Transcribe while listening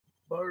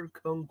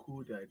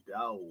Barkanku da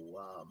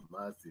dawowa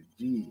Master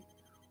G.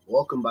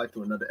 Welcome back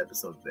to another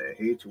episode of the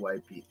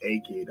HYP,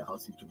 aka the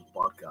House YouTube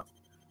Podcast,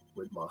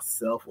 with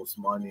myself,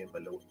 Osmani and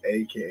Bello,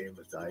 aka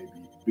Mr.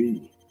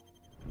 IBB.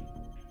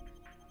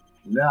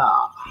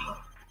 Now,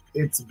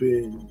 it's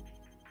been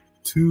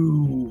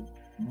 2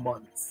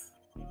 months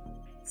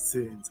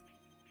since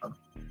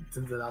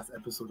the last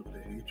episode of the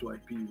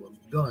HYP was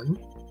done,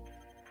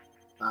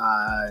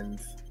 and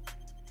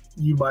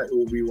you might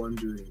all be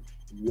wondering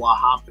what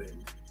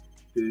happened.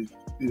 Did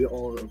it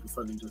all of a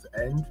sudden just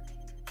end?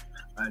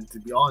 And to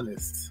be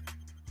honest,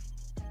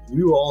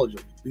 we were all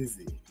just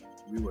busy.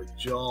 We were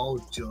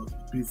just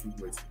busy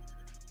with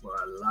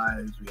our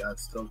lives. We had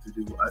stuff to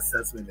do with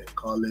assessment in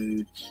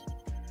college.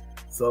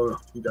 So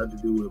we had to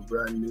do with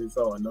brand new.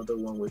 So another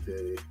one with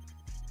a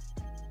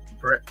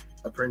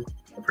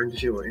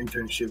apprenticeship or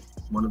internship,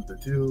 one of the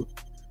two.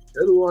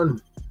 The other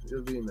one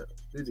just being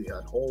busy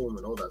at home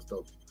and all that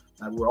stuff.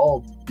 And we're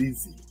all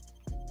busy.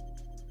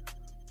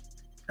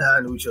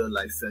 And we should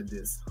have said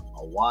this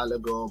a while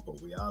ago,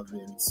 but we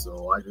haven't.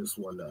 So I just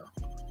want to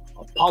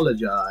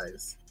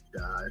apologize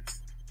that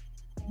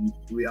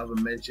we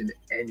haven't mentioned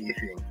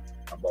anything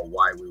about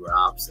why we were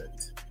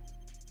absent.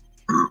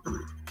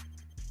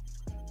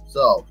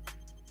 So,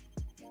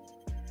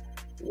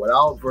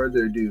 without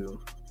further ado,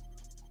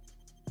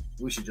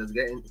 we should just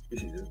get into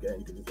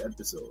this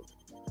episode.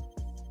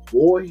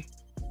 Boy,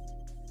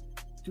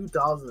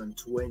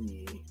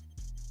 2020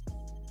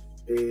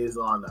 is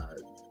on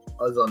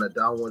a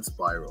downward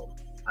spiral,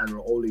 and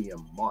we're only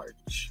in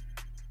March.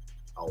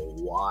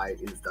 Why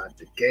is that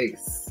the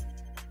case?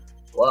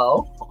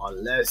 Well,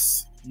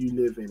 unless you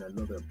live in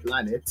another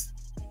planet,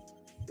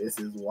 this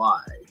is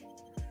why.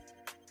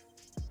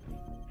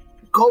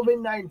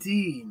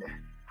 COVID-19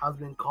 has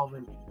been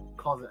causing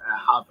a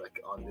havoc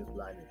on this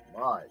planet.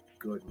 My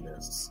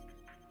goodness.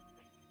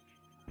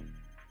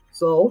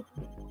 So,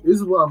 this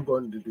is what I'm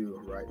going to do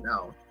right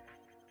now.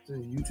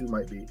 Since YouTube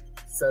might be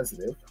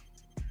sensitive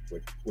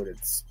with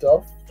its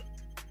stuff,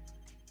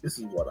 this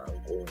is what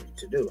I'm going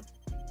to do.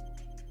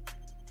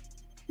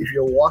 If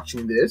you're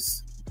watching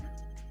this,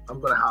 I'm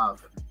going to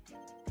have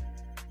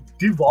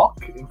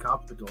Divock in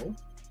capital,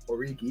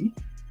 Origi,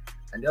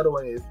 and the other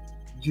one is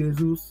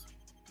Jesus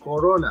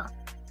Corona.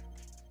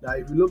 Now,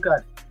 if you look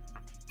at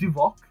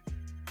Divock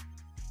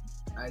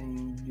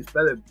and you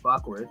spell it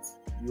backwards,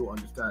 you'll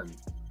understand.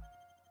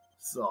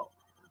 So,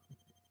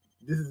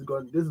 this is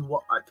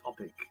what our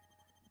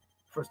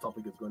first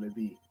topic is going to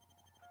be.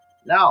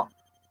 Now,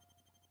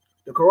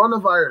 the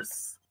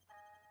coronavirus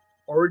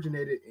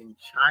originated in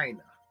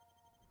China,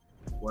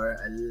 where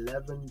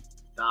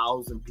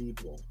 11,000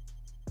 people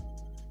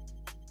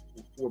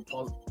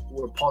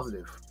were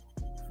positive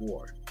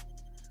for,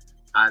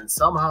 and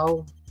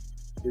somehow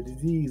the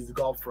disease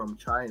got from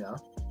China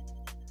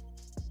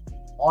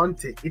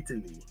onto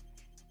Italy,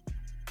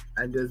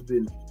 and there's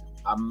been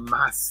a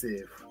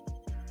massive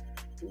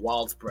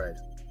wild spread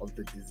of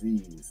the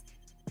disease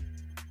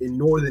in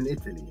northern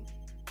Italy.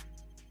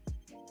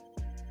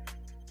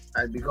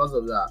 And because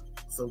of that,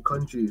 some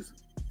countries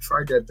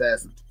tried their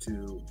best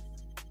to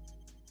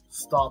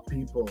stop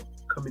people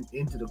coming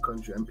into the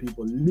country and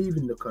people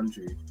leaving the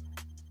country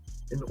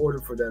in order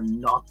for them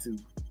not to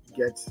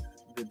get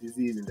the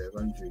disease in their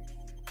country.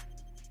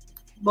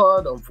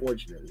 But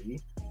unfortunately,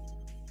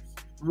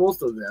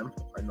 most of them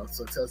are not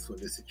successful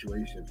in this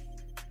situation,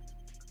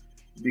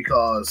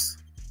 because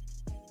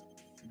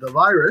the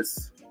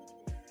virus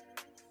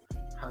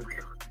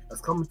has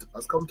come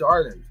to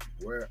Ireland,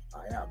 where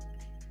I am.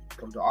 It's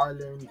come to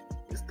Ireland,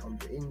 it's come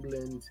to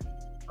England.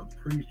 I'm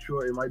pretty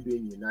sure it might be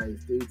in the United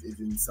States, it's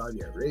in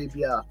Saudi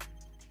Arabia,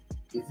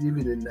 it's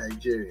even in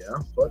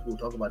Nigeria, but we'll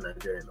talk about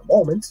Nigeria in a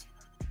moment.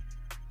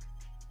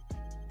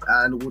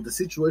 And what the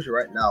situation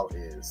right now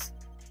is,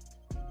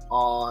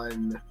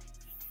 on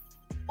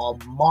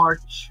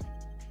March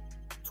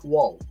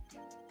 12th,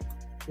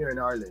 here in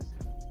Ireland,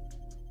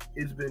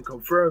 it's been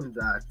confirmed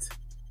that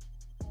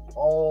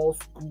all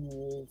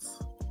schools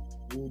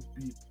will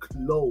be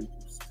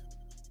closed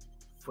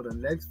for the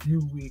next few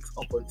weeks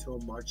up until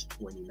March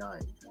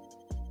 29th.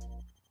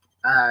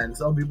 And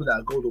some people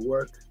that go to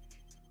work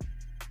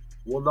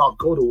will not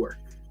go to work.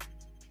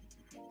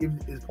 If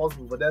it's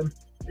possible for them,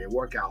 they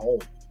work at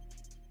home.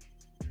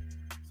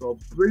 So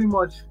pretty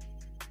much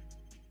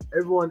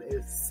everyone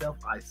is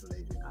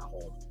self-isolated at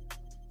home.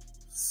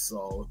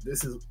 So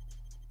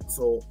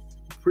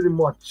pretty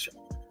much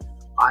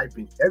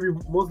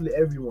mostly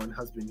everyone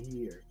has been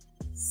here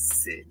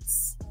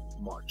since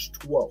March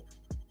 12th.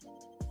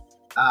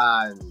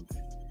 And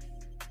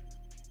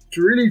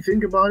to really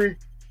think about it,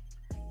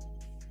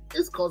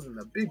 it's causing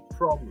a big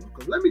problem.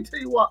 Because let me tell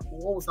you what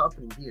was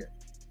happening here.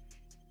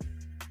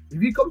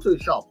 If you come to a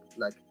shop,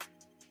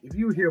 if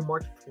you hear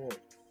March 12th,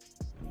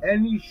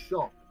 any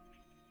shop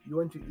you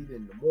went to either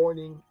in the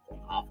morning or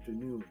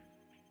afternoon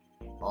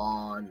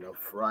on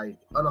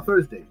a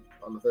Thursday,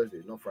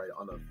 not Friday,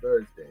 on a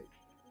Thursday.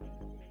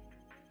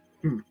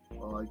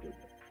 I like it.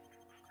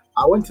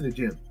 I went to the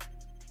gym.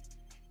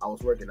 I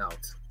was working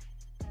out.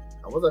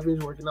 And once I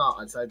finished working out,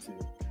 I decided to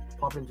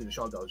pop into the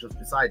shop that was just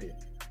beside it.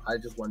 I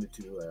just wanted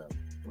to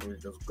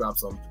just grab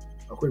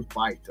a quick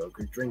bite or a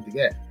quick drink to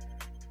get.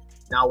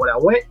 Now, when I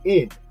went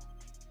in,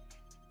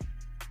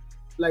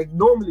 like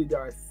normally there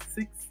are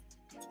 6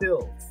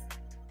 tills.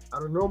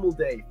 On a normal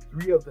day,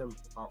 3 of them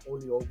are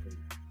only open.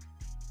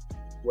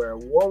 Where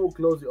one will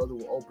close, the other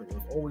will open. It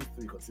was always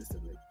 3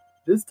 consistently.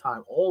 This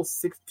time, all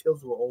 6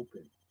 tills were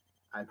open,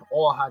 and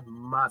all had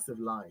massive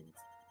lines,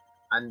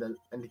 and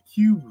the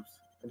queues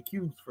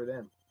for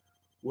them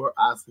were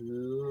as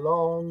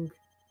long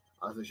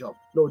as the shop.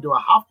 No, they were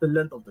half the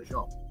length of the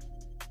shop,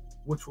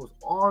 which was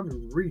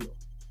unreal.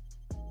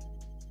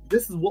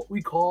 This is what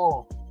we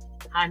call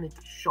panic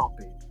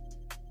shopping.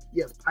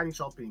 Yes, panic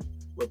shopping,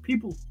 where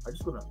people are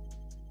just gonna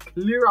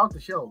clear out the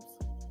shelves,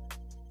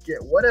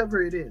 get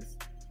whatever it is,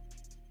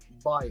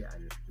 buy it,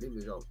 and leave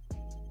the shop.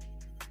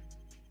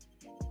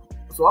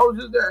 So I was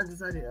just there and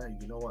decided, hey,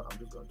 you know what? I'm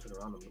just gonna turn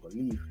around. I'm just gonna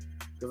leave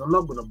because I'm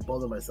not gonna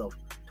bother myself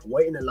to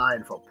wait in the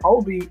line for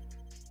probably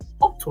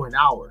up to an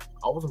hour.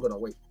 I wasn't gonna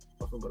wait.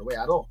 I wasn't gonna wait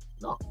at all.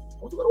 No, I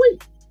wasn't gonna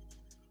wait.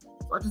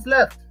 So I just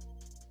left.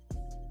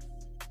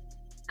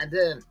 And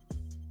then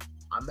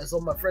I met some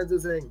of my friends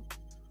and saying,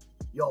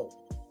 yo,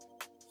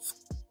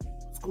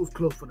 school's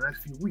closed for the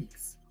next few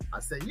weeks. I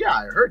said, yeah,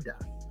 I heard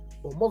that.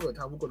 But most of the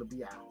time, we're going to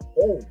be at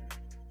home.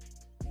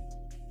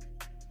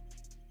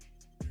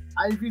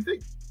 And if you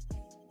think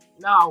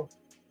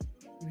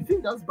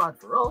that's bad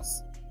for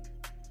us,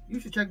 you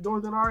should check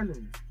Northern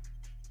Ireland.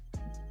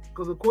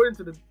 Because according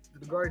to the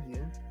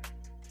Guardian,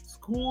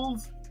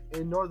 schools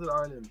in Northern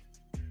Ireland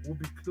will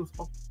be closed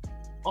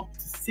up to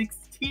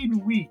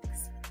 16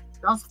 weeks.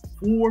 That's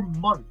 4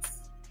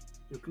 months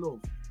they're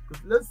closed.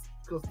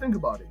 Because think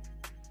about it.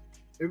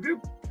 If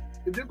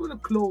they're going to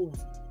close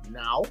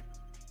now,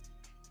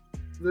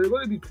 they're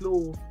going to be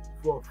closed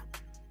for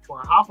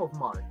half of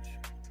March,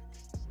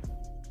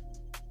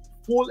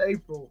 full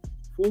April,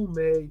 full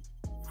May,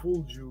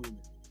 full June,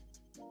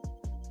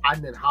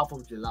 and then half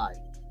of July.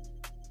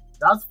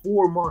 That's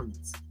 4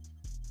 months.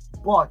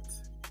 But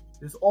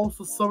there's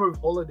also summer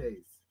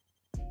holidays,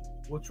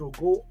 which will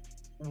go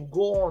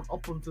on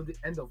up until the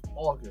end of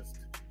August.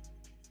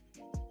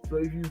 So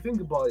if you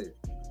think about it,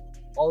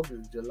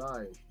 August,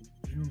 July,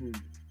 June,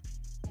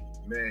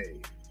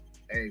 May,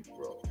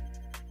 April,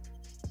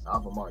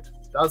 half of March.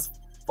 That's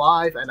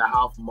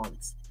 5.5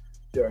 months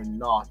they're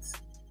not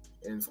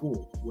in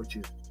school, which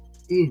is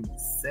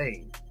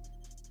insane.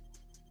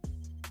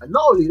 And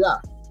not only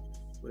that,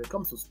 when it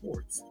comes to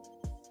sports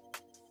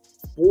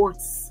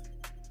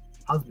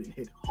has been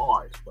hit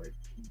hard by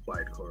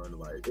the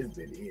coronavirus. It's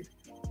been hit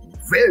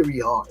very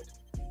hard.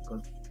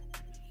 Because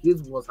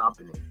here's what's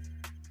happening.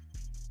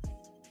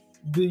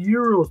 The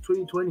Euros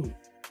 2020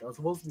 that was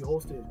supposed to be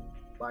hosted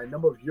by a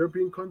number of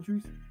European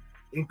countries,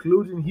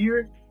 including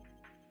here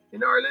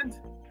in Ireland,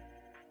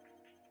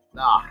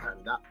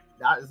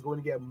 that is going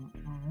to get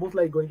most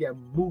likely going to get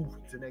moved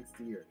to next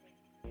year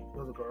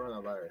because of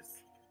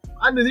coronavirus.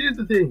 And here's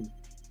the thing: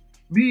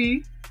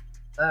 me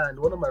and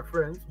one of my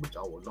friends, which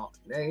I will not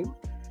name,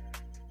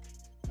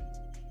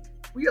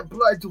 we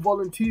applied to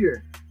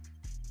volunteer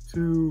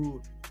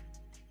in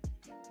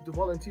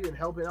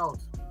helping out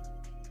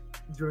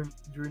during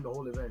the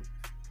whole event.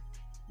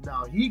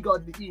 Now he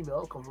got the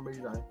email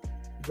confirmation that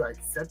he got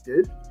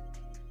accepted.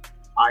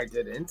 I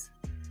didn't.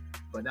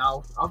 But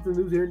now, after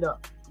news hearing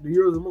that the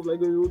Euros are most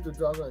likely to go to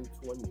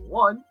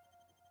 2021,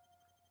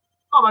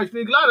 I'm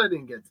actually glad I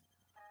didn't get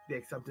the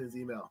acceptance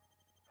email.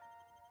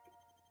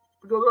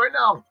 Because right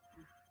now,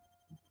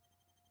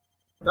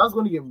 that's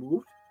going to get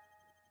moved.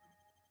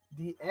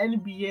 The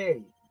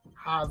NBA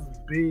has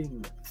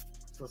been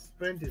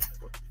suspended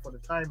for the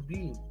time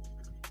being.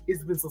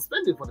 It's been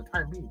suspended for the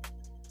time being.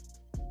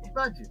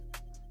 Imagine.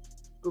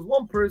 Because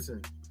one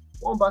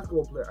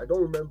basketball player, I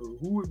don't remember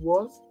who it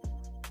was,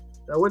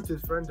 that went to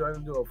his friend trying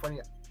to do a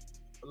funny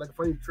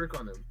trick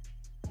on him.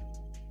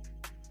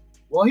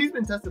 Well, he's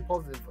been tested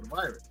positive for the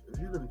virus.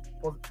 He's been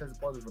tested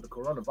positive for the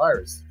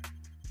coronavirus.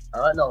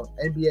 All right, now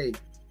NBA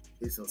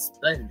is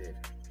suspended.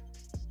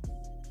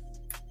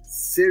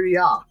 Serie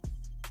A,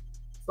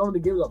 some of the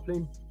games are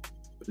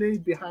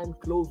played behind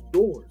closed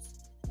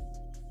doors,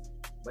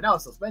 but now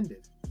it's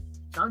suspended.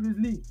 Champions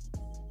League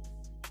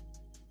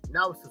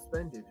now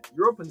suspended.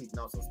 Europa League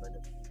now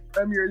suspended.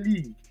 Premier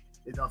League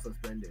is now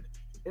suspended.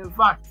 In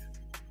fact,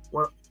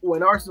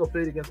 when Arsenal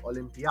played against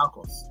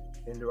Olympiacos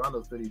in the round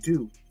of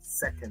 32,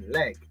 second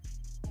leg,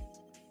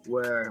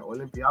 where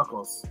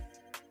Olympiacos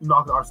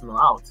knocked Arsenal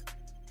out,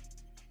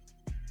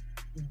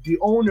 the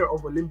owner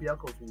of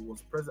Olympiacos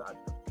was present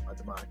at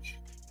the match.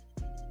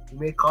 He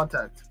made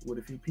contact with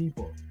a few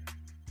people.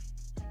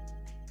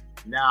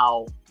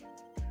 Now,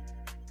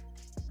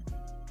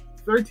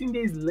 13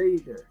 days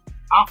later,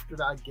 after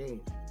that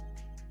game,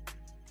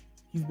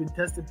 he's been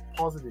tested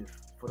positive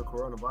for the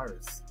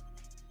coronavirus.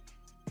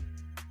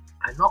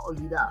 And not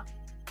only that,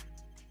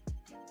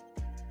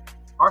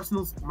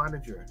 Arsenal's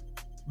manager,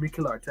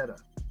 Mikel Arteta,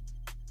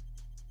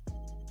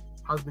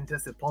 has been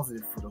tested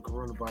positive for the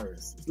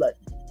coronavirus. It's like,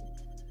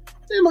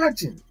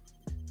 imagine,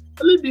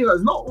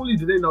 Olympiacos, not only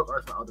did they knock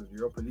Arsenal out of the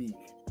Europa League,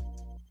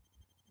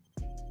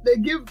 they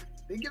give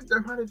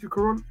their money to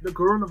the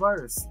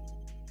coronavirus.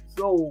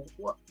 So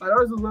what at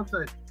RS's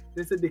website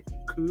they said they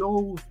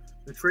closed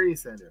the training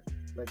center.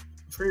 Like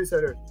training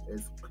center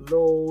is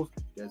closed.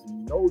 There's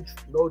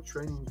no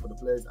training for the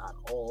players at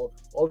all.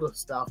 All the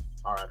staff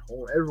are at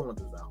home. Everyone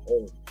is at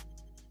home.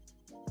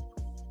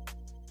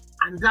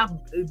 And that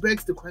it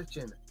begs the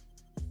question: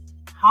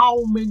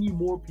 how many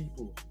more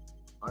people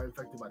are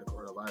infected by the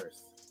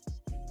coronavirus?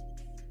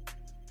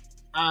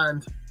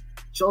 And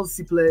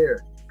Chelsea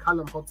player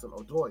Callum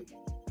Hudson-Odoi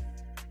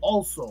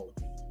also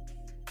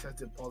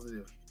tested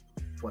positive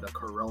for the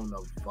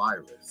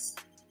coronavirus.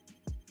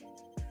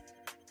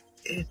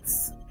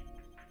 It's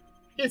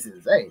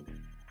insane.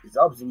 It's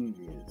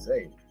absolutely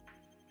insane.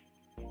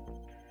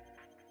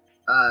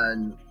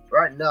 And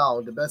right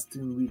now, the best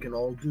thing we can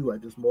all do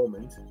at this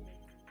moment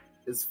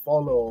is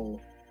follow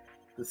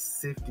the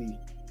safety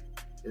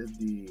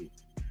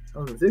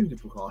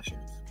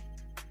precautions.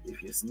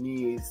 If you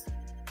sneeze,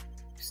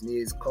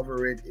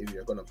 cover it. If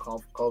you're gonna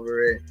cough,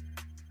 cover it.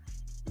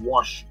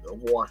 Wash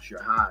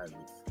your hands.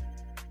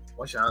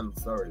 Wash your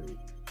hands thoroughly.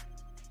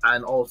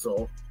 And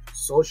also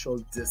social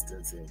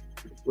distancing,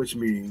 which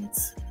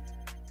means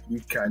we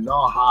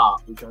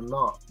cannot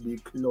be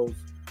close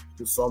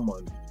to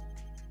someone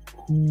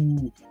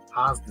who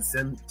has the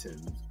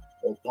symptoms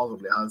or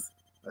possibly has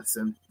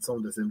some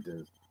of the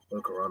symptoms of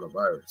the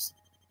coronavirus.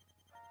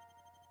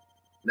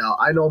 Now,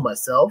 I know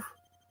myself,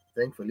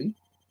 thankfully,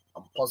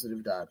 I'm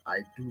positive that I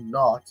do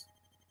not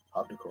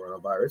have the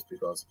coronavirus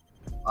because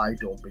I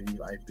don't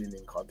believe I've been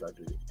in contact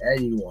with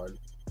anyone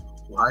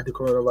who had the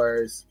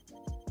coronavirus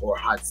or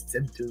had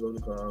symptoms of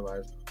the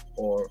coronavirus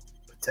or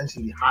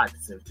potentially had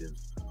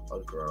symptoms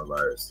of the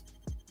coronavirus.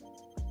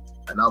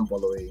 And I'm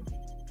following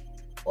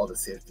all the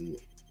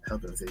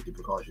health and safety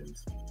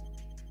precautions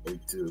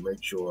to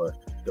make sure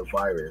the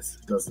virus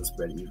doesn't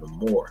spread even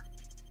more.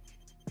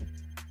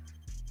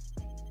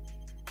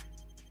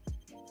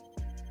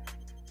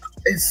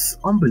 It's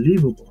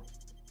unbelievable.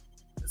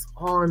 It's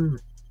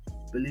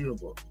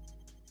unbelievable.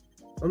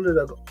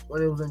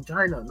 When it was in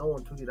China, no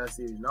one took it that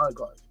serious. Now it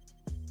got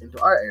into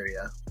our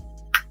area.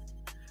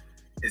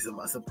 It's a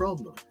massive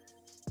problem.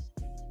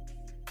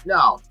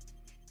 Now,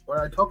 when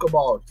I talk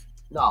about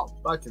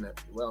back in it,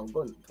 well, I'm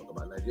going to talk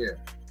about Nigeria.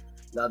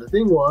 Now, the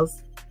thing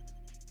was,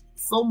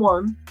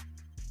 someone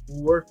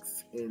who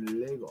works in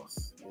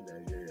Lagos in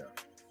Nigeria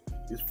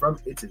is from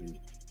Italy.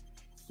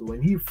 So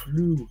when he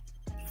flew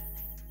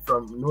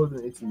from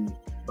northern Italy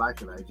back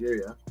to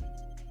Nigeria,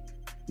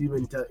 he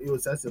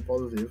was tested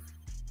positive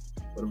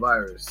for the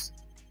virus.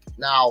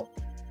 Now,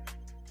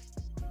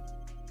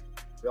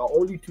 there are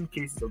only 2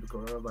 cases of the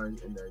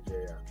coronavirus in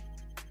Nigeria.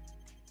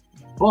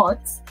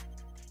 But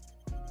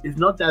it's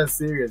not that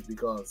serious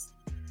because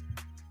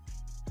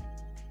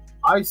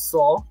I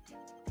saw,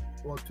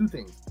 2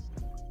 things.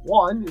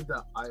 One is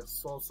that I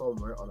saw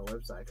somewhere on a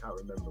website, I can't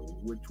remember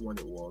which one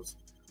it was.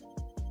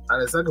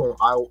 And the second one,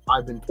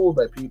 I've been told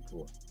by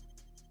people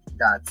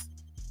that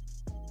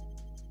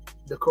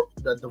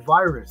the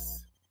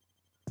virus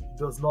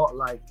does not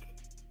like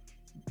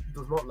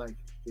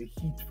the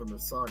heat from the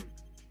sun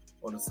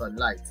or the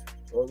sunlight,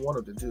 or one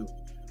of the two,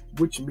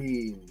 which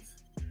means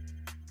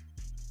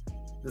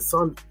the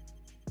sun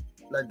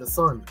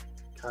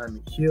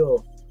can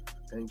kill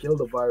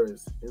the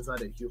virus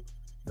inside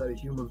a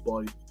human's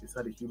body.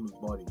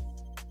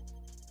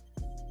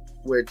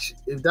 Which,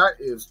 if that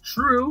is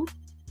true,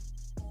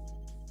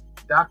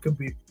 that can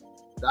be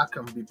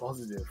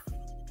positive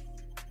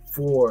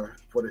for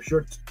the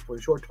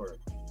short term.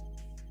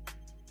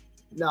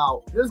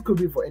 Now, this could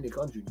be for any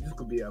country. This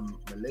could be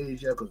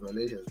Malaysia, because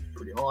Malaysia is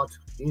pretty hot.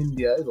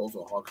 India is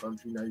also a hot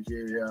country.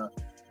 Nigeria,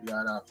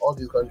 Ghana, all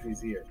these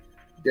countries here,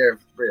 they're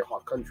very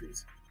hot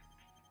countries.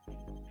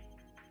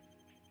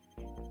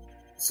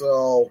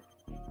 So,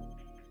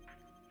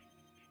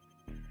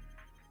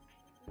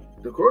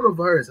 the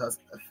coronavirus has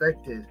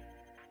affected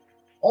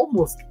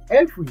almost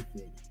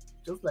everything,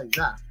 just like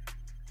that.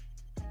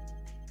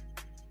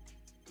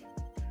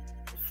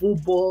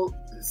 Football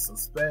is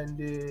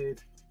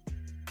suspended.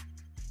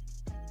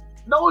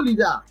 Not only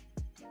that,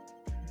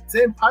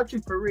 St.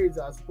 Patrick parades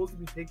are supposed to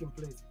be taking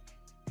place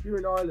here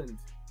in Ireland,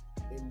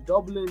 in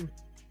Dublin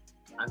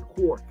and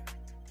Cork.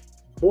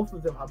 Both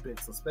of them have been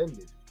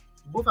suspended.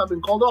 Both have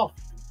been called off.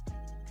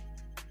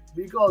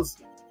 Because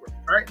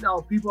right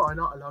now, people are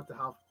not allowed to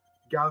have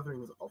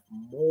gatherings of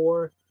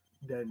more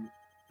than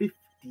 50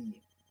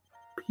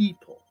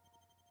 people.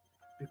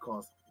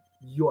 Because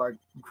you are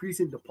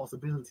increasing the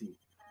possibility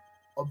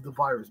of the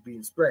virus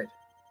being spread.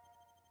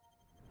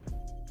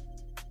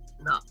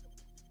 Now,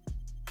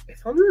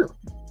 it's unreal.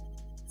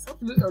 It's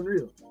absolutely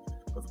unreal.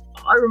 Because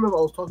I remember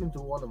I was talking to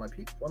one of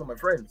my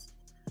friends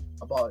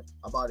about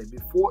it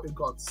before it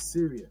got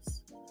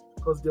serious.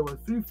 Because there were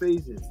 3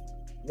 phases.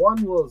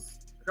 One was,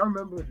 I can't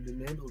remember the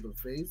names of the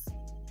phase,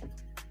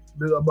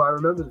 but I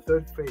remember the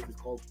 3rd phase is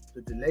called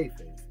the delay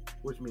phase,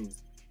 which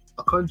means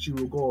a country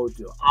will go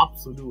to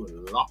absolute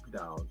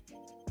lockdown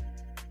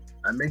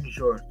and making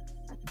sure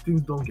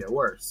things don't get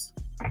worse.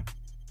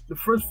 The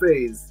first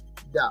phase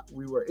that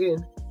we were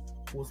in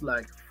was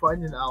like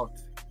finding out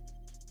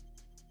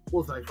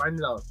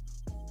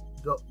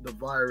the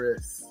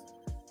virus.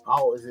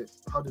 How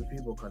do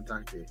people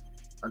contact it,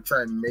 and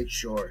try and make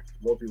sure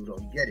more people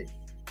don't get it.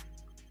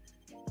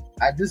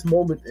 At this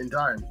moment in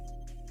time,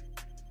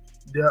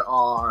 there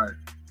are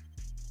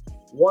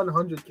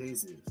 100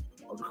 cases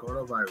of the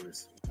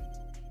coronavirus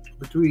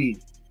between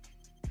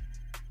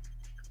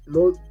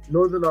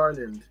Northern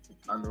Ireland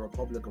and the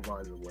Republic of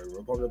Ireland, where the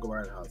Republic of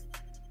Ireland has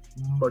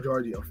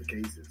majority of the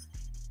cases.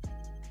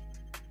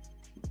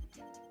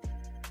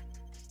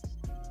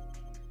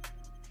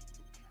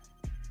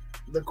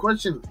 The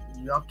question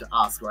you have to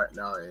ask right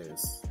now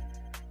is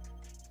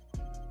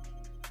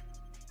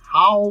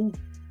how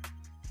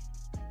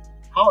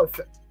are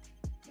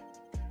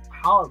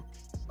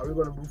we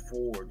going to move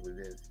forward with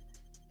this?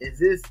 Is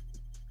this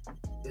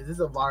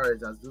a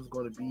virus that's just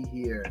going to be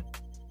here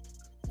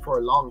for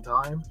a long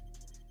time?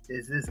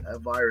 Is this a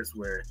virus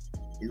where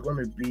it's going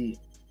to be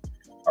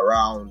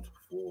around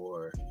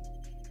for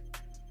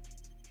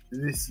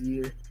this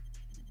year?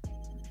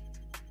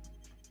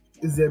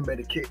 Is there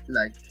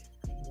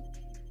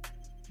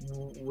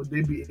would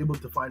they be able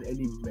to find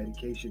any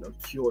medication or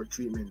cure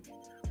treatment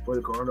for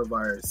the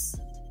coronavirus?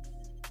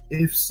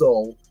 If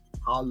so,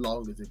 how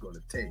long is it going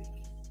to take?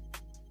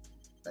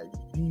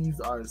 These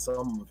are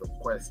some of the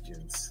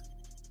questions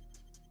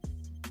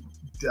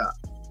that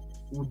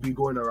would be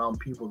going around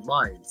people's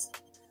minds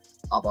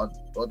about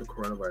the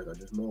coronavirus at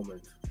this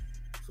moment.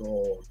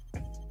 So,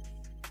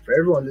 for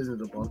everyone listening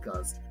to the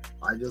podcast,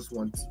 I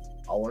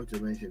want to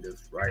mention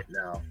this right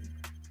now.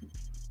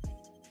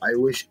 I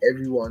wish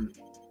everyone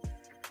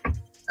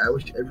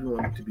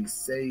to be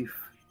safe.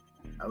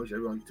 I wish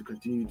everyone to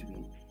continue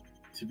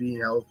to be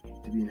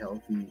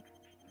healthy.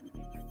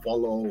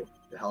 Follow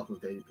the health and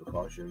safety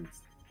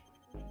precautions.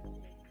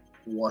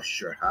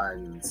 Wash your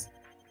hands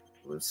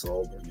with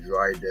soap and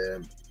dry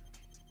them.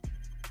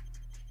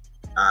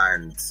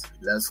 And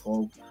let's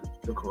hope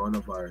the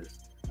coronavirus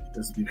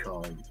doesn't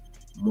become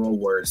more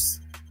worse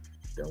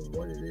than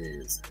what it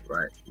is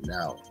right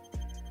now.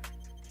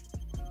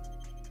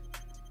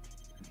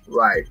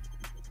 Right.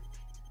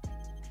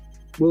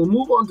 We'll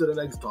move on to the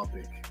next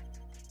topic.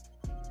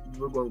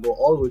 We're going to go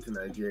all the way to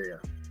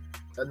Nigeria.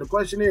 And the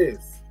question is,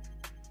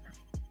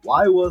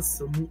 why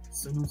was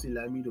Sanusi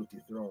Lamido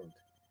dethroned?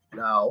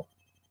 Now,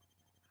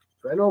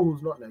 for anyone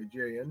who's not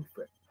Nigerian,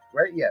 for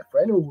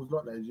anyone who's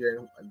not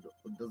Nigerian and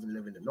doesn't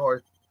live in the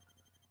north,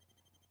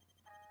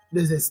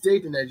 there's a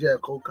state in Nigeria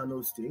called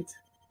Kano State,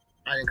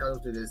 and in Kano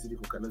State there's a city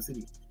called Kano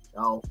City.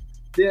 Now,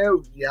 there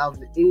you have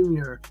the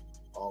emir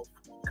of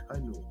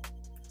Kano,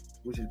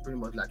 which is pretty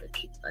much like a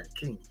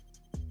king.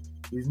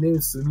 His name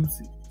is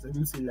Sanusi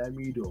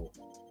Lamido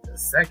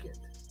II.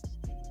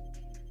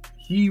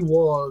 He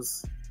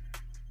was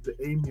the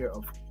emir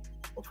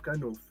of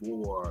Kano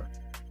for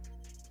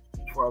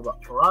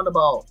around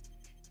about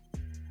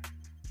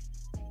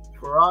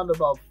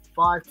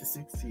 5 to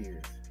 6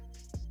 years,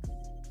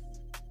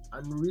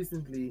 and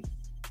recently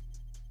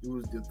he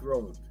was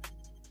dethroned.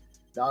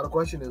 Now the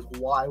question is,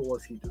 why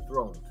was he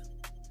dethroned?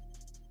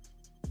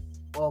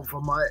 Well,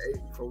 from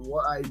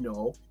what I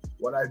know,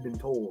 what I've been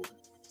told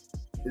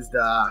is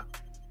that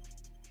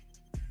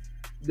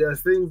there are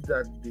things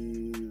that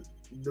the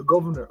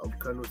governor of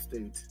Kano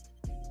State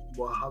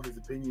will have his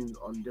opinions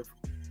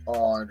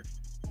on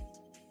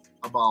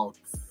about.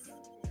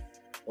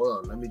 Hold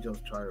on, let me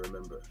just try to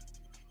remember.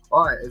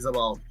 Alright, it's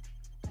about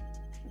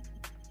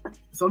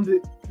something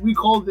we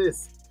call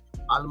this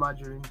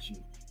Almajirinchi.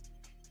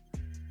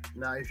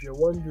 Now, if you're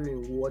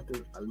wondering what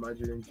is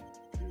Almajirinchi,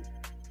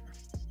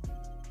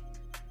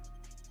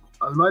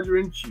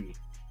 Almajirinchi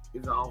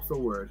is a Hausa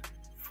word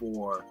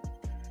for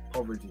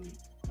poverty,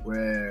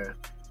 where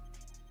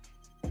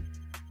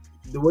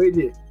the way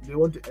they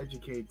want to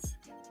educate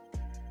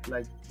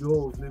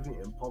those living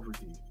in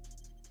poverty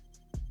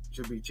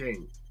should be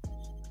changed.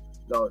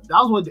 Now,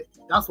 that's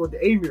what the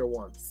emir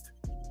wants.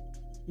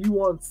 He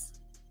wants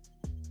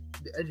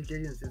the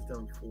education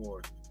system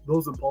for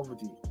those in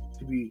poverty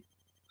to be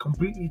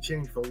completely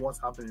changed from what's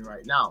happening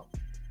right now.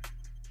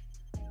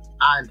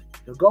 And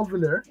the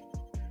governor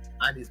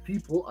and his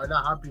people are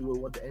not happy with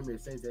what the emir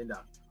is saying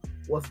that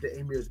what's the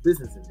emir's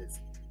business in this?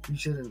 He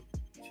shouldn't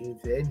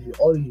change anything.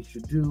 All he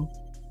should do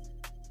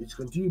is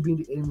continue being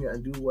the emir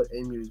and do what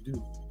emirs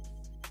do.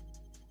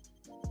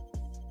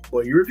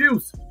 But he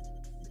refused.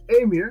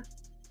 The emir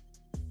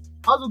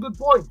has a good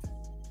point.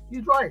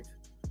 He's right.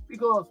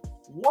 Because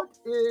what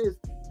is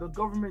the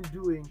government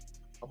doing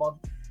about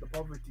the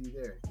poverty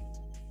there?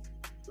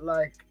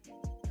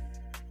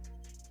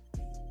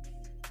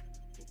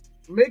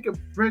 Make a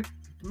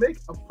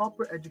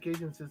proper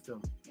education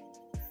system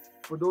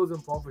for those in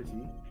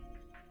poverty,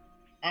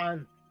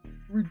 and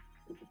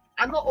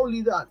not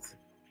only that,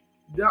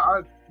 there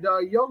are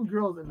young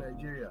girls in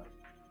Nigeria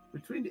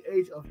between the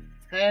age of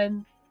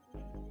 10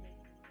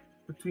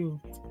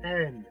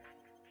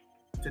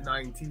 to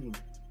 19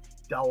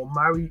 that will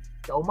marry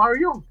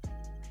young.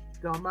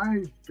 They'll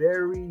marry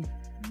very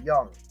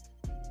young.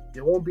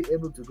 They won't be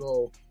able to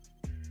go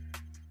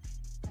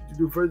to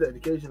do further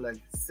education like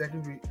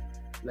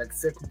like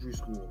secondary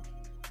school,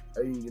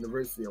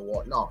 university or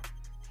whatnot.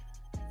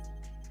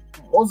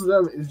 Most of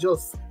them is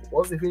just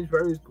once they finish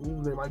primary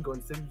school, they might go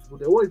into secondary school.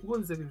 They won't go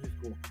into secondary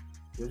school.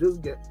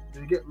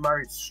 They get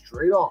married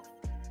straight off,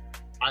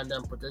 and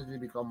then potentially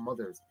become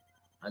mothers,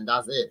 and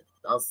that's it.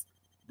 That's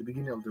the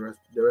beginning of the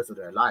rest of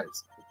their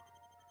lives,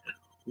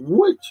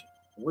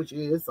 which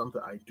is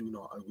something I do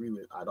not agree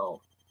with at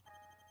all.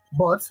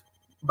 But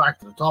back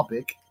to the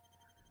topic.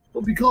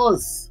 But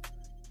because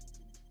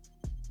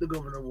the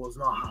governor was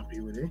not happy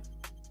with it,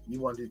 he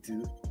wanted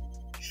to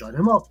shut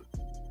him up,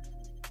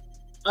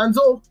 and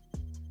so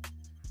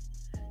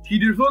he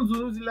dethroned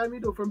Sunusi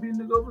Lamido from being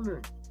the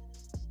governor.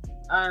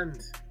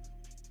 And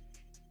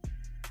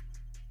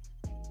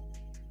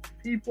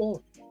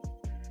people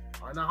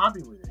are not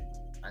happy with it.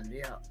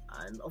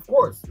 And of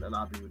course they're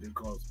not happy with it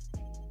because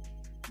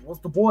what's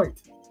the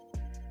point?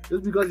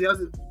 Just because he has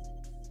it,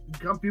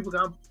 people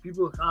can't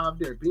have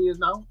their opinions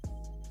now.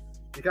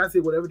 They can't say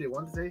whatever they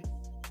want to say.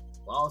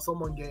 While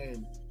someone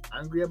getting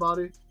angry about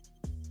it,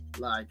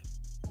 like,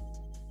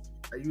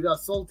 are you that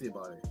salty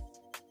about it?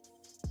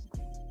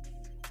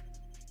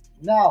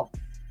 Now,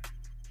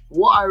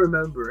 what I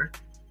remember,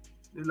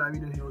 he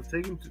was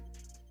taken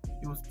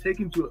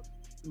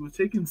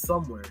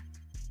somewhere,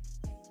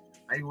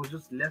 and he was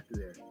just left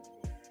there.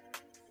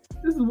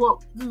 This is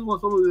what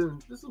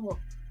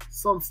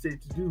some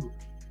states do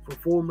for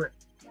former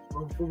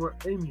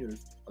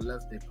emirs,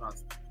 unless they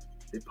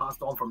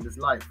passed on from this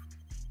life.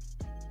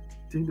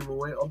 Take them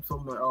away up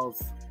somewhere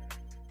else.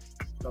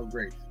 Not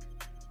great.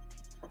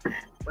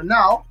 But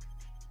now,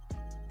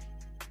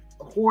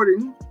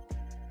 according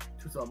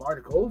to some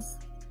articles,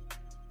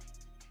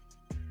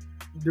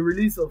 the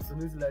release of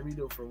Sunusi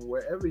Lamido from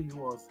wherever he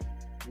was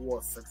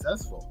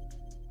successful.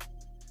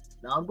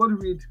 Now I'm going to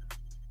read.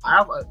 I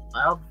have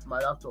my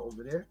laptop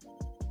over there.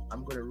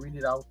 I'm going to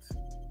read out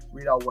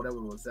whatever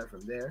was said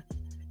from there.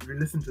 If you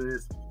listen to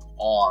this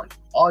on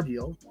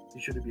audio,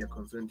 it shouldn't be a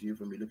concern to you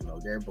for me looking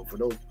out there. But for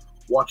those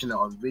watching it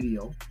on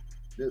video,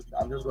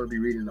 I'm just going to be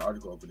reading the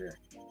article over there.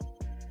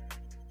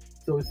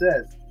 So it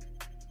says,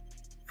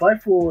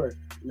 fight for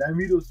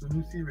Lamido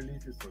Sunusi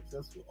release is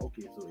successful.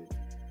 Okay, so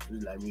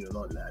it's Lamido,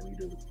 not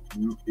Lamido.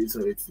 So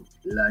it's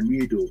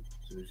Lamido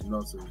Sunusi,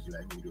 not Sunusi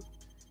Lamido.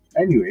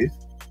 Anyways,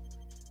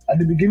 at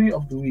the beginning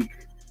of the week,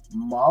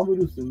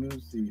 Mahamudu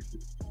Sunusi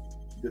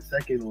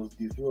II was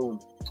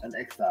dethroned and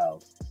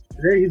exiled.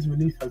 Today, his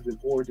release has been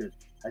ordered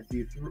as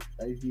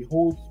he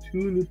holds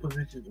 2 new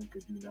positions in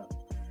Kaduna.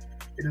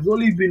 It has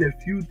only been a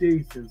few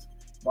days since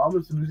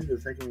Mahamudu Sunusi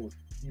II was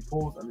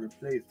deposed and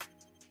replaced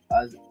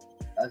as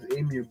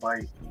emir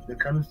by the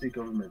Kano State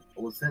government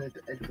or was sent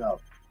into exile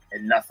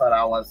in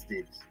Nasarawa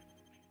State.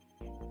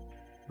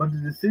 But the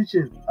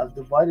decision has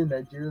divided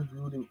Nigeria's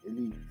ruling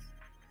elites.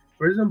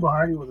 President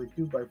Buhari was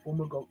accused by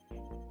former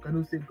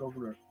Kano State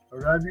Governor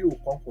Rabiu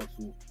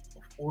Kwankwaso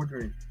of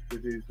ordering the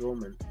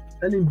dethronement,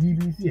 telling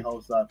BBC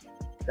Hausa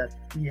that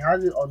he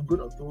has it on good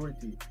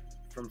authority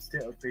from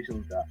state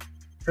officials that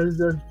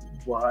President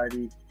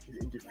Buhari is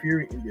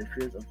interfering in the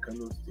affairs of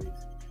Kano State.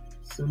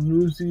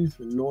 Sunusi's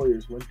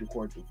lawyers went to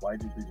court to fight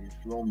the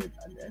dethronement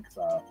and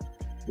exile.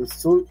 The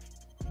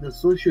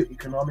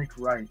Socio-Economic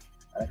Rights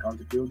and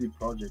Accountability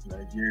Project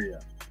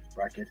Nigeria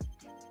 (SERAP)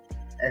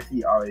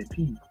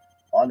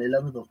 on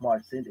 11th of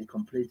March sent a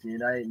complaint to the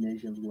United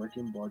Nations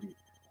Working Body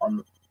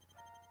on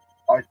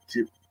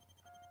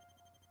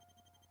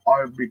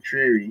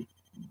arbitrary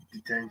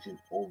detention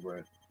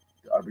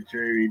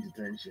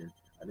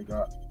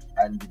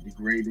and the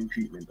degrading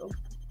treatment of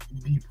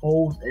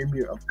deposed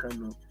Emir of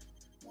Kano,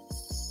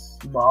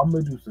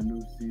 Mahamudu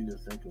Sunusi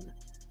II,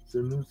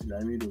 Sunusi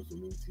Lamido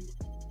Sunusi.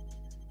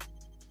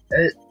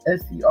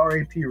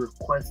 SERAP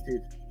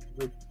requested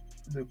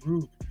the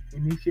group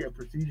initiate a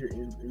procedure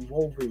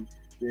involving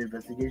the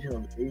investigation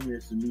of Emir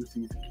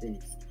Sunusi's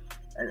case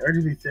and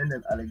urgently send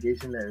an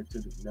allegation letter to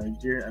the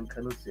Nigerian and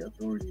Kano State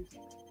authorities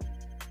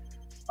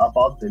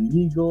about the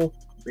legal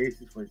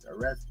basis for his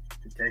arrest,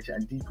 detention,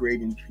 and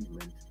degrading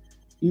treatment,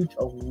 each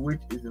of which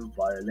is in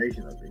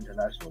violation of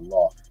international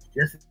law.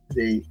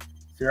 Yesterday,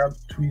 SERAP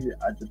tweeted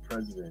at the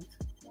president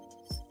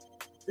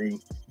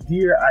saying,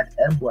 "Dear at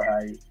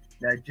Buhari,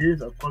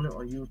 Nigerians are calling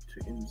on you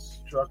to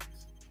instruct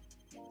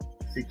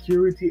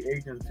security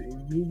agents to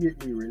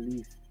immediately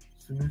release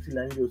Sunusi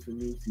Lamido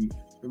Sunusi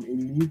from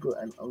illegal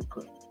and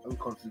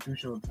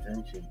unconstitutional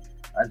detention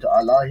and to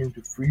allow him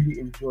to freely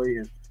enjoy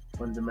his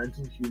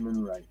fundamental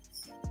human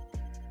rights."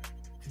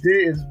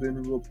 Today it's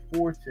been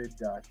reported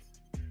that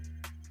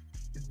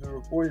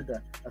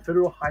a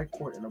federal high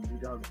court in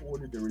Abuja has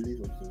ordered the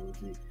release of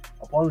Sunusi.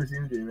 Upon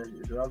receiving the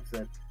message, it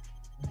said,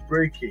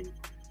 "Breaking.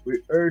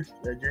 We urge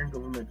the Nigerian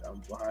government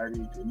and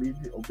Buhari to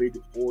immediately obey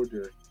the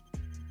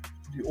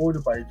order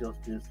by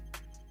Justice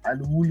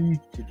Anwuli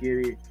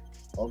Chikere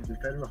of the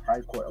Federal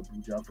High Court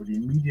Abuja for the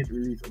immediate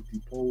release of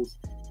deposed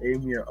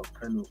Emir of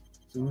Kano,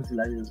 Sunusi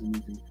Lamido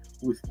Sunusi,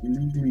 who is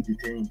illegally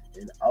detained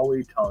in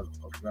Awe town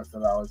of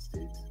Nasarawa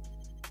State."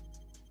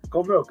 The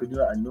governor of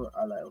Kaduna and known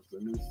ally of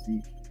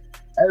Sunusi,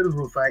 El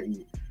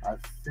Rufai, has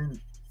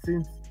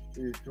since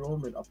his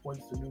enthronement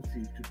appoints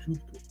Sanusi to two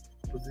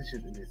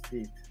positions in the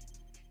state.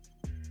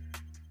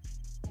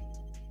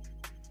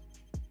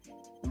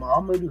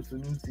 Muhammadu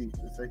Sanusi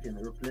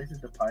II replaces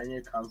the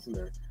pioneer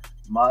councillor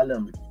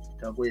Malam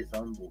Tagwe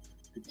Sambo,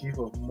 the chief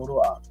of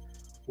Muru'a,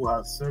 who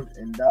has served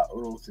in that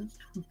role since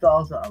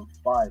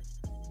 2005.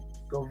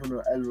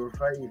 Governor El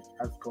Rufai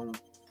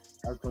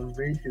has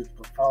conveyed his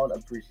profound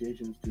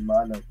appreciations to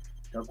Malam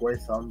Tagwe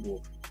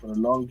Sambo for the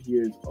long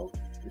years of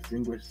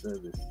distinguished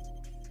service.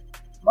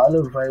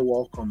 Malam Rufai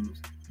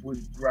welcomes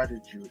with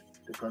gratitude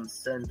the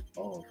consent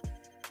of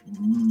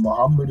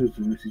Muhammadu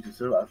Sanusi to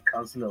serve as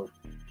councillor of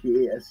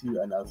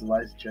KASU and as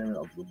vice chairman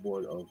of the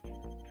board of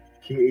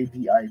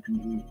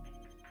KADIPA.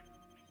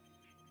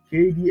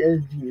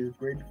 KDSG is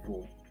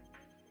grateful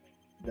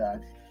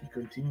that he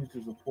continues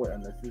to support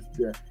and assist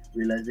the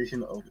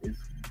realization of its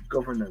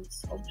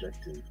governance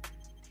objective.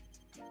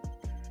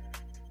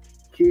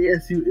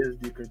 KSU is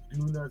the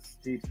Kaduna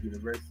State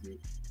University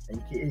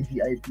and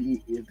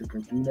KADIPA is the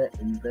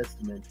Kaduna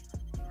Investment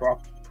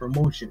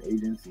Promotion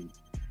Agency.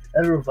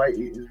 El Rufai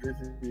is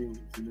visiting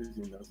Sanusi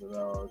in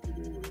Nasarawa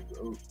today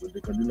with the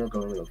Kaduna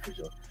government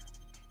official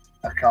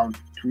account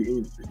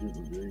tweeting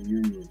the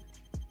union.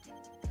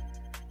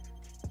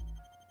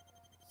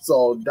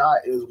 So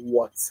that is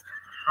what's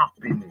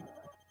happening.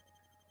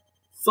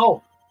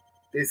 So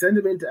they send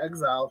him into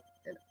exile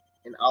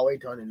in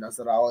Awaiton in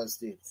Nasarawa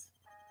State.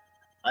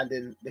 And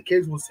then the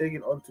case was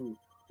taken onto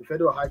the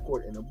Federal High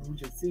Court in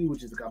Abuja City,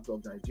 which is the capital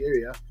of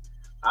Nigeria,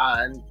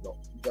 and the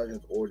judge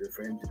has ordered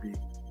for him to be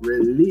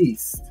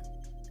released.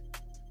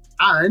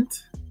 And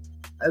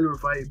El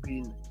Rufai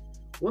being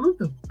one of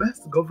the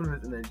best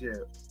governors in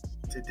Nigeria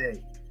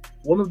today,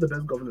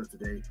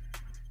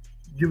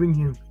 giving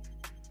him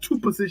two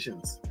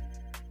positions.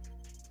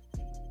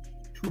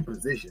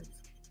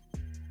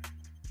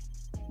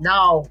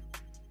 Now,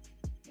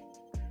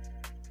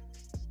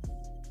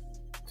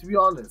 to be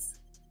honest,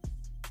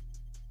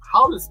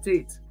 how the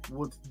state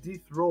would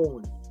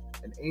dethrone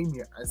an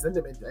emir and send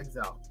him into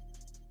exile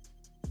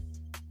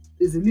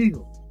is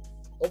illegal.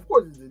 Of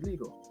course, it's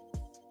illegal.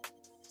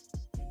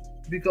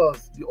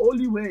 Because the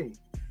only way,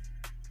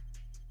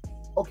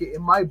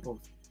 in my book,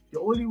 the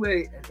only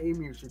way an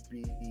emir should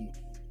be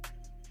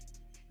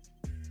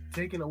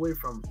taken away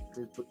from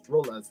his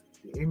role as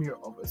the emir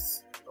of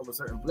a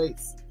certain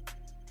place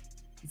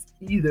is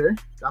either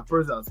that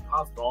person has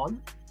passed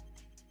on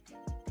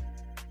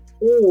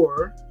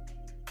or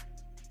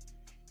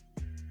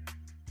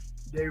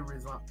they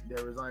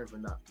resign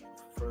from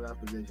that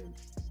position.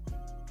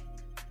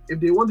 If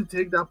they want to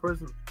take that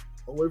person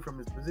away from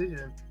his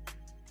position,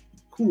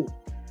 cool.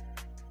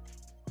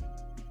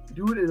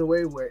 Do it in a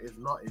way where it's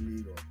not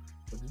illegal.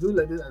 But to do it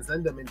like this and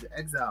send them into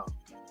exile,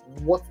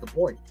 what's the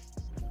point?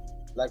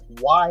 Like,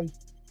 why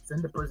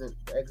send the person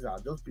to exile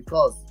just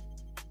because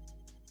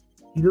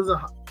he doesn't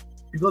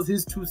because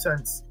his 2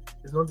 cents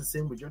is not the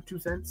same with your 2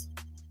 cents?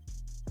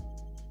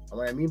 And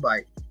what I mean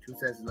by 2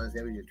 cents is not the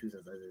same with your 2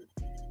 cents.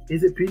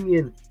 His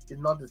opinion is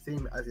not the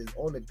same as his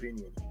own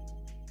opinion.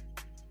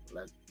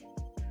 Like,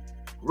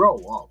 grow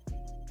up.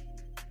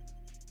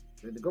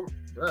 The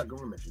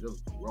government should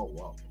just grow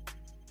up.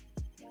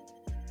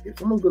 If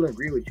someone's gonna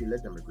agree with you,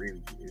 let them agree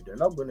with you. If they're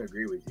not gonna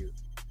agree with you,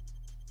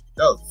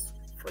 just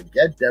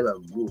forget them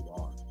and move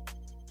on.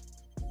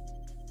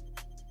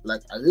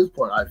 Like, at this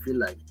point, I feel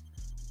like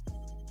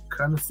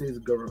Kano State's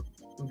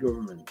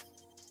government,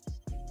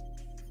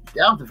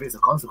 they have to face a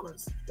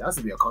consequence. There has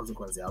to be a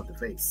consequence they have to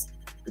face.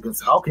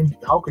 Because how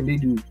can they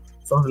do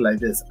something like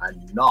this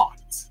and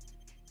not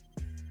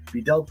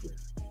be dealt with?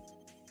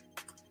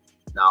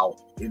 Now,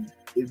 if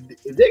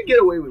they get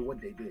away with what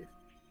they did,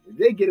 if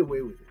they get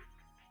away with it,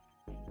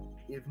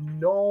 if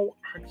no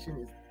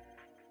action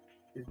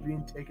is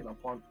being taken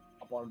upon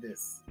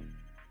this,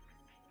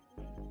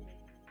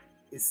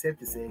 it's safe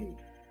to say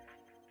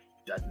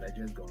that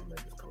Nigeria's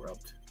government is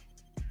corrupt.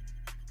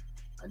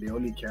 And they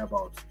only care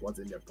about what's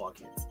in their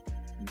pockets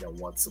than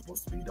what's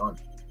supposed to be done.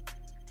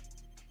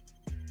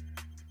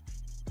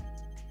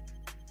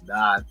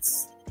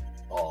 That's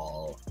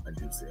all I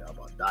do say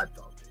about that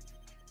topic.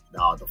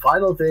 Now, the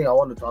final thing I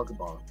want to talk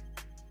about,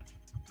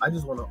 I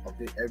just want to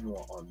update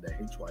everyone on the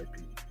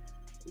HYP.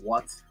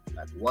 What's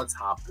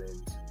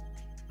happened?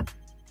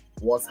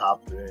 What's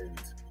happened?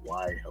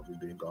 Why have we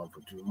been gone for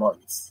 2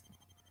 months?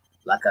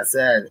 Like I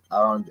said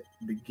around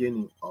the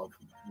beginning of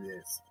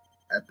this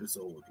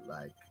episode,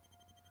 like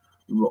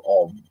we're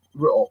all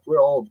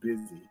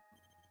busy.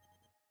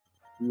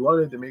 We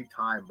wanted to make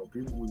time, but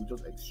we were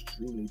just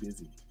extremely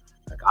busy.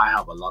 Like, I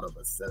have a lot of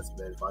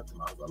assessment.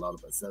 Fatima has a lot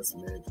of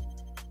assessment.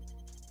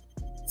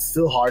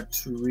 Still hard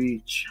to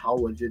reach. How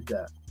was it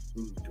that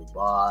in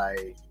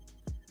Dubai?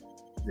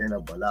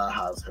 Zainab Bala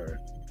has her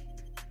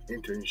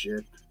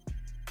internship.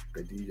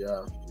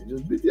 Khadija, we're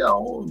just busy at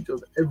home.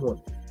 Just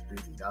everyone is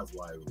busy. That's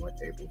why we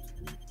weren't able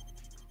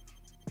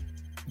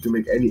to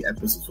make any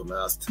episodes for the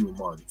last 2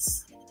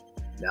 months.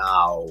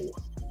 Now,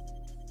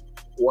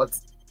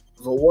 what's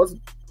been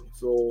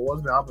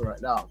happening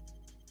right now?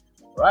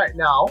 Right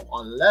now,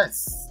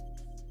 unless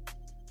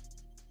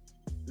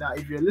Now,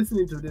 if you're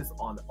listening to this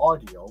on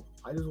audio,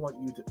 I just want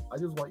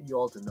you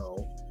all to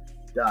know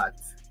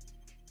that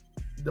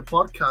the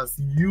podcast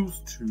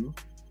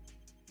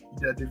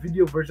the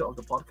video version of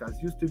the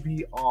podcast used to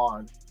be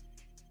on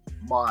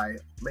my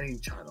main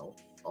channel.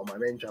 On my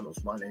main channel,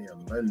 Smart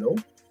AM Mellow,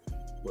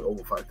 with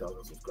over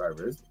 5,000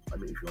 subscribers. I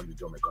mean, if you want to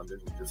join my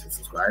content, just hit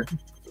subscribe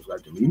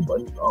to me,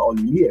 but not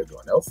only me,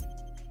 everyone else.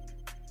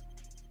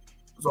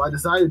 So I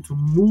decided to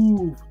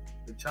move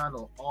the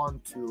channel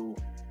onto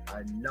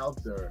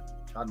another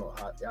channel.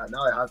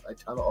 Now it has a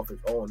channel of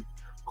its own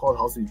called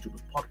House of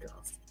YouTubers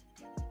Podcast,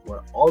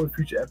 where all the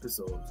future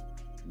episodes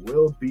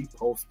will be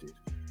posted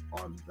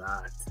on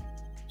that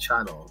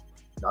channel.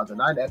 Now, the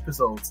 9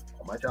 episodes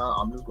on my channel,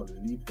 I'm just going to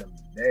leave them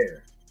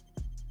there.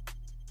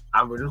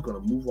 And we're just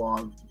going to move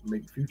on,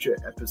 make future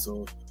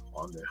episodes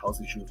on the House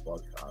of YouTubers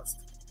Podcast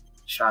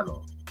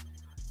channel.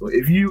 So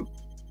if you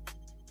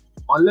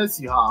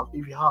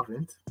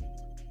haven't,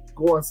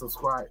 go and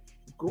subscribe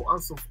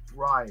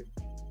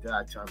to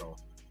that channel.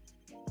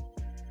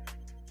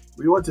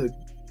 We want to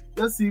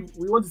see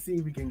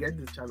if we can get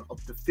this channel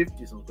up to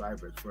 50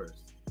 subscribers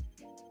first.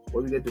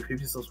 When we get to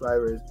 50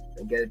 subscribers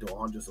and get it to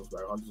 100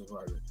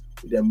 subscribers,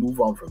 we then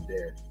move on from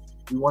there.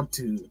 We want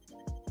to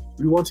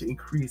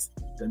increase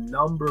the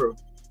number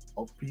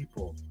of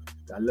people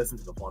that listen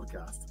to the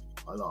podcast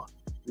a lot.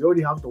 We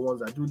already have the ones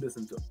that do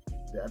listen to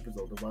the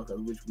episode of the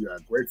podcast, which we are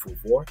grateful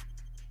for.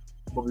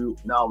 But we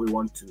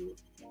want to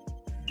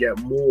get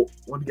more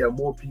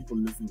people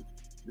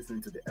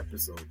listening to the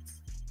episodes.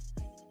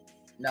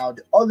 Now,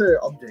 the other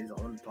updates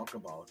I want to talk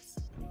about,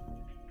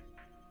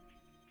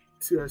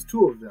 there's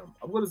 2 of them.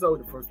 I'm going to start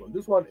with the first one.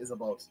 This one is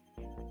about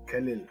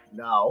Khalil.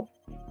 Now,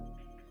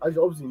 as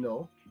you obviously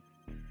know,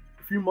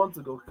 a few months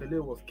ago,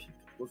 Khalil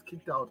was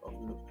kicked off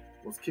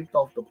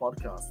the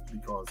podcast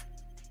because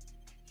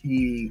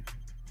he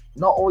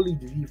not only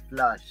did he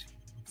flash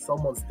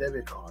someone's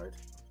debit card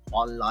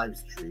on live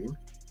stream.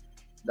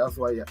 That's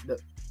why the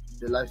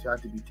live stream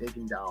had to be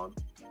taken down.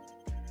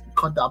 He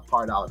cut that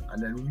part out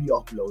and then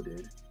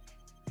re-uploaded.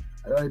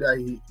 I know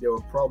that there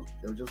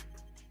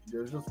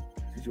were just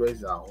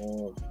situations at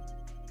home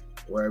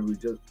where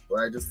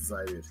I just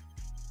decided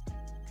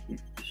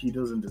he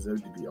doesn't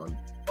deserve to be on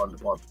the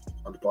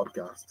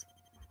podcast.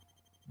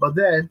 But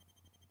then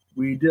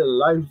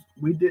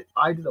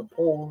I did a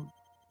poll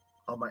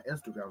on my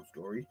Instagram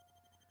story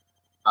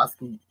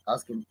asking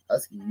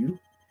you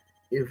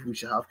if we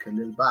should have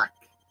Khalil back.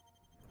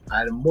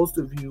 And most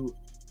of you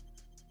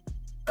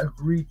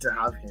agreed to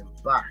have him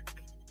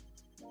back.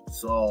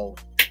 So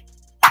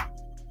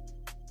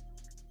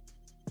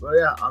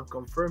yeah, I'm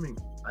confirming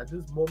at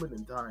this moment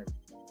in time,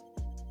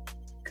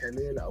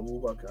 Khalil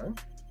Abubakar,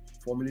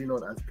 formerly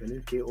known as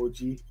Khalil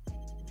KOG,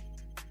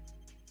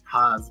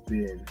 has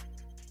been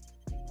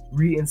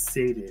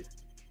reinstated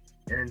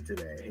into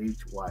the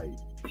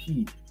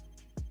HYP.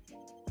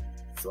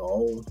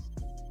 So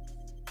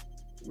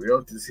we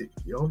hope to see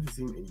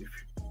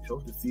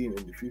him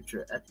in the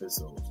future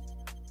episodes.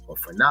 But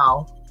for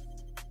now,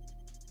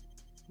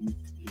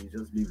 he's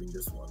just leaving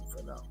this one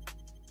for now.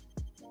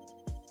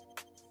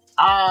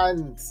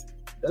 And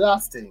the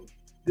last thing,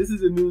 this is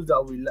the news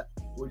that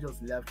we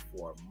just left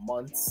for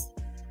months.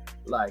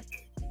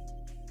 Like,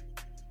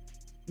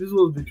 this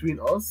was between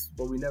us,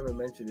 but we never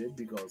mentioned it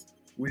because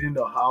we didn't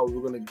know how we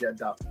were gonna get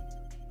that,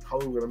 how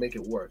we were gonna make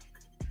it work.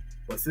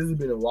 But since it's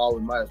been a while,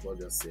 we might as well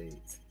just say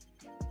it.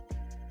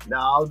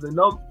 Now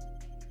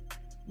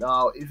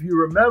if you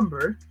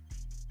remember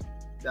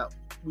that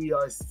we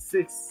are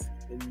 6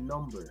 in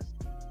number,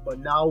 but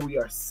now we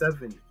are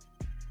 7.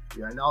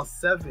 We are now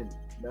 7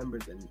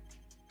 members in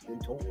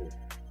total.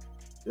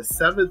 The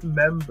 7th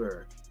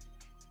member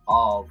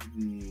of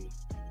the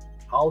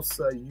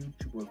Hausa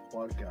YouTubers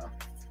Podcast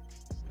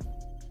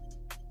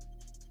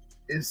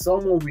is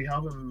someone we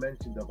haven't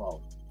mentioned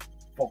about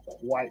for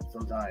quite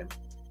some time.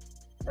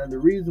 And the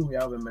reason we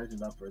haven't mentioned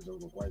that person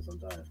for quite some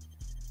time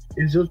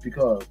is just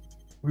because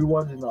we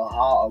want to know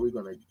how we're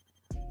gonna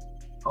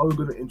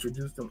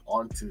introduce them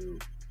onto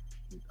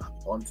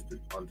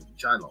the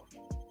channel.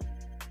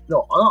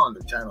 No, not on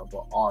the channel,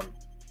 but on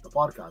the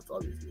podcast,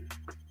 obviously.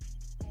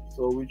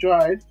 So we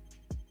tried,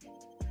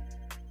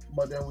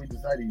 but then we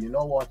decided, you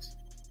know what?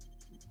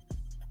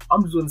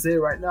 I'm just gonna say it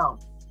right now.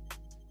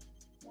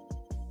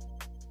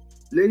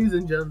 Ladies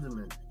and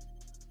gentlemen,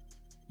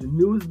 the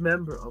newest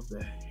member of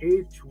the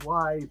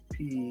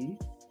HYP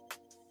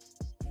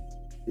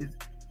is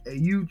a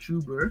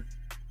YouTuber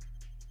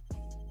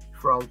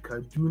from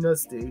Kaduna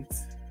State,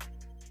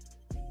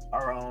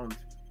 around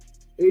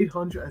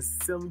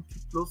 870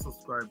 plus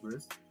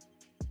subscribers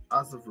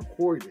as of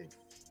recording,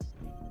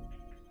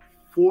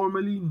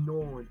 formerly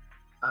known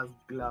as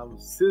Glam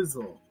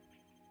Sizzle,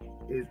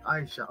 is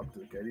Aisha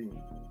Abdul Karim.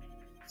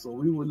 So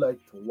we would like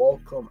to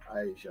welcome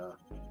Aisha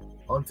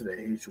onto the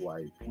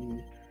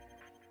HYP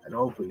and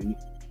hopefully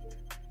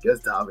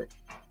gets to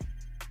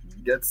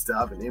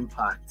have an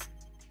impact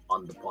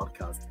on the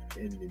podcast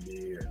in the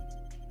near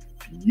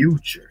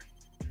future.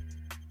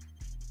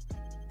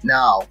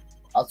 Now,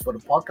 as for the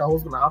podcast,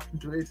 what's going to happen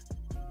to it?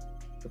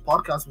 The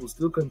podcast will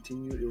still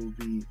continue. It will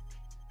be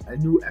a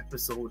new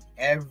episode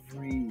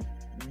every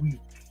week.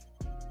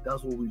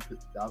 That's what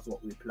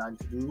we plan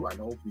to do, and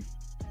I hope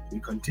we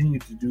continue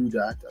to do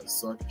that. As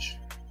such,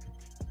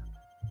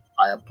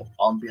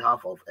 on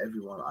behalf of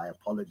everyone, I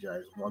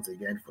apologize once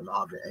again for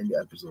not having any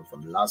episode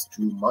from the last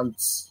 2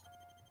 months.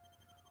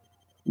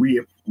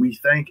 We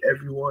thank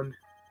everyone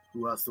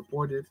who has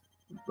supported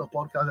the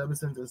podcast ever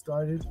since it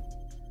started,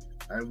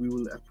 and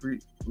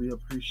we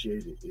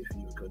appreciate it if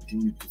you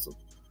continue to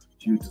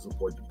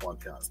support the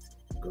podcast,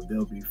 because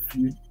there'll be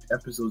few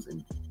episodes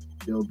and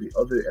there'll be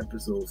other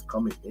episodes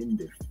coming in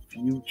the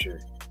future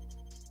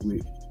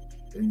with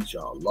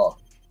inshallah.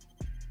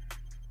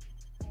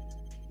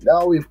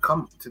 Now we've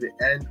come to the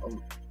end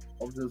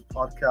of this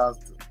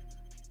podcast.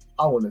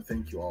 I want to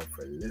thank you all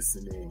for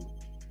listening.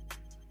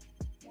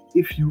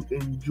 If you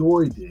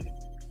enjoyed it,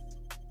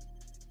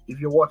 if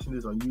you're watching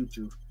this on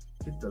YouTube,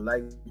 hit the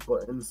like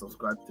button,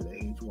 subscribe to the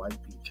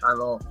HYP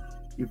channel.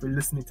 If you're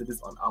listening to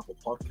this on Apple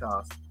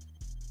Podcasts,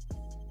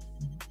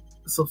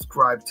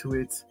 subscribe to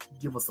it,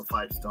 give us a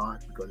 5-star,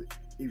 because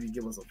if you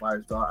give us a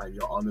 5-star and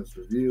your honest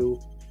review,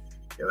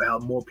 it will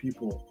help more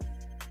people.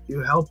 It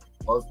will help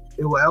us.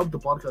 It will help the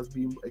podcast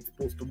be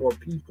exposed to more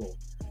people,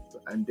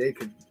 and they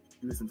can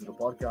listen to the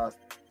podcast.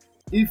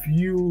 If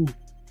you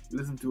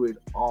listen to it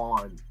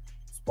on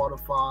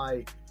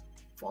Spotify,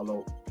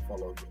 follow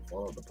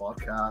the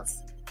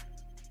podcast,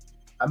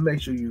 and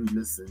make sure you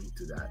listen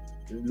to that.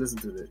 Listen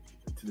to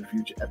the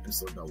future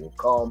episode that will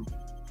come.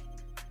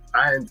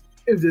 And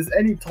if there's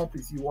any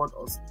topics you want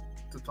us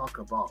to talk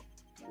about,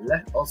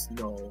 let us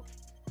know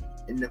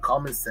in the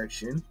comment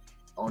section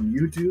on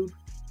YouTube.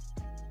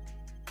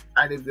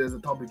 And if there's a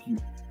topic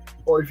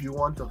or if you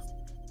want us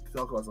to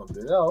talk about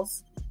something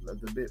else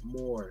that's a bit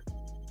more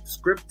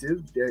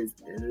descriptive, there's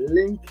a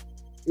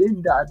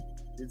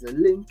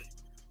link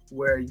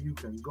where you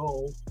can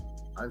go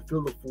and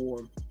fill the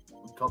form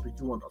of the topic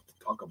you want us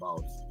to talk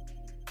about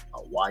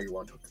and why you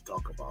want us to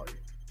talk about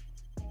it.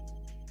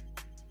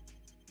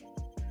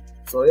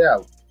 So yeah,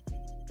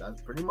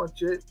 that's pretty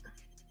much it.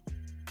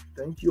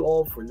 Thank you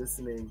all for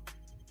listening,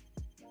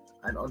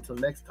 and until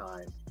next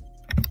time,